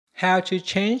how to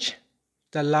change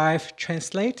the live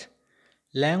translate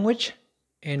language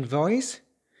and voice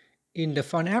in the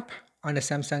phone app on the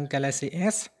Samsung Galaxy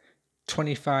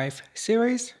S25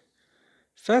 series.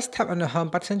 First, tap on the home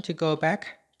button to go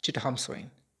back to the home screen.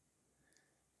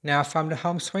 Now from the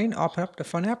home screen, open up the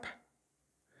phone app.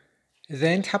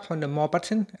 Then tap on the More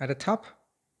button at the top.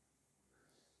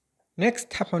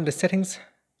 Next, tap on the Settings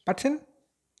button.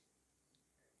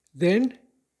 Then,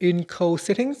 in Call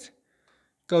Settings,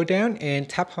 go down and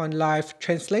tap on Live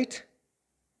Translate.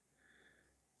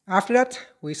 After that,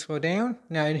 we scroll down.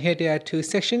 Now in here there are two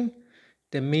sections,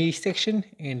 the Me section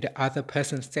and the Other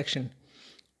Person section.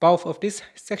 Both of these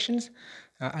sections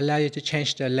allow you to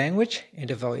change the language and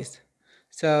the voice.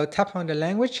 So tap on the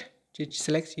language to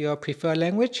select your preferred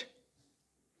language.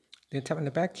 Then tap on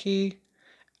the back key.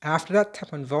 After that,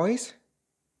 tap on voice,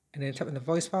 and then tap on the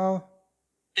voice file.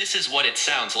 This is what it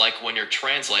sounds like when you're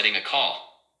translating a call.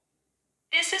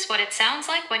 This is what it sounds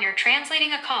like when you're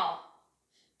translating a call.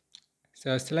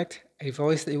 So select a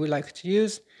voice that you would like to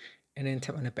use, and then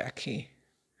tap on the back key.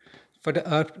 For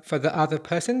the other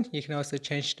person, you can also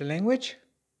change the language.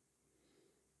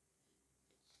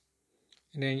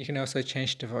 And then you can also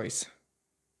change the voice.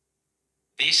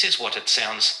 This is what it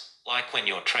sounds like when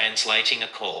you're translating a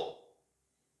call.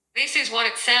 This is what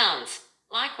it sounds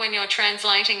like when you're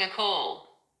translating a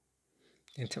call.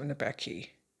 Then tap on the back key.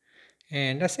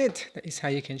 And that's it. That is how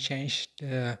you can change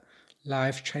the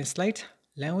live translate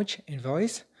language and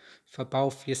voice for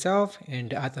both yourself and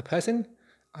the other person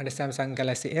on the Samsung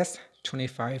Galaxy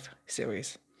S25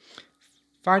 series.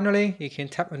 Finally, you can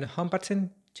tap on the home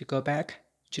button to go back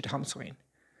to the home screen.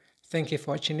 Thank you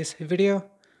for watching this video.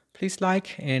 Please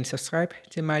like and subscribe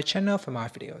to my channel for more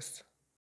videos.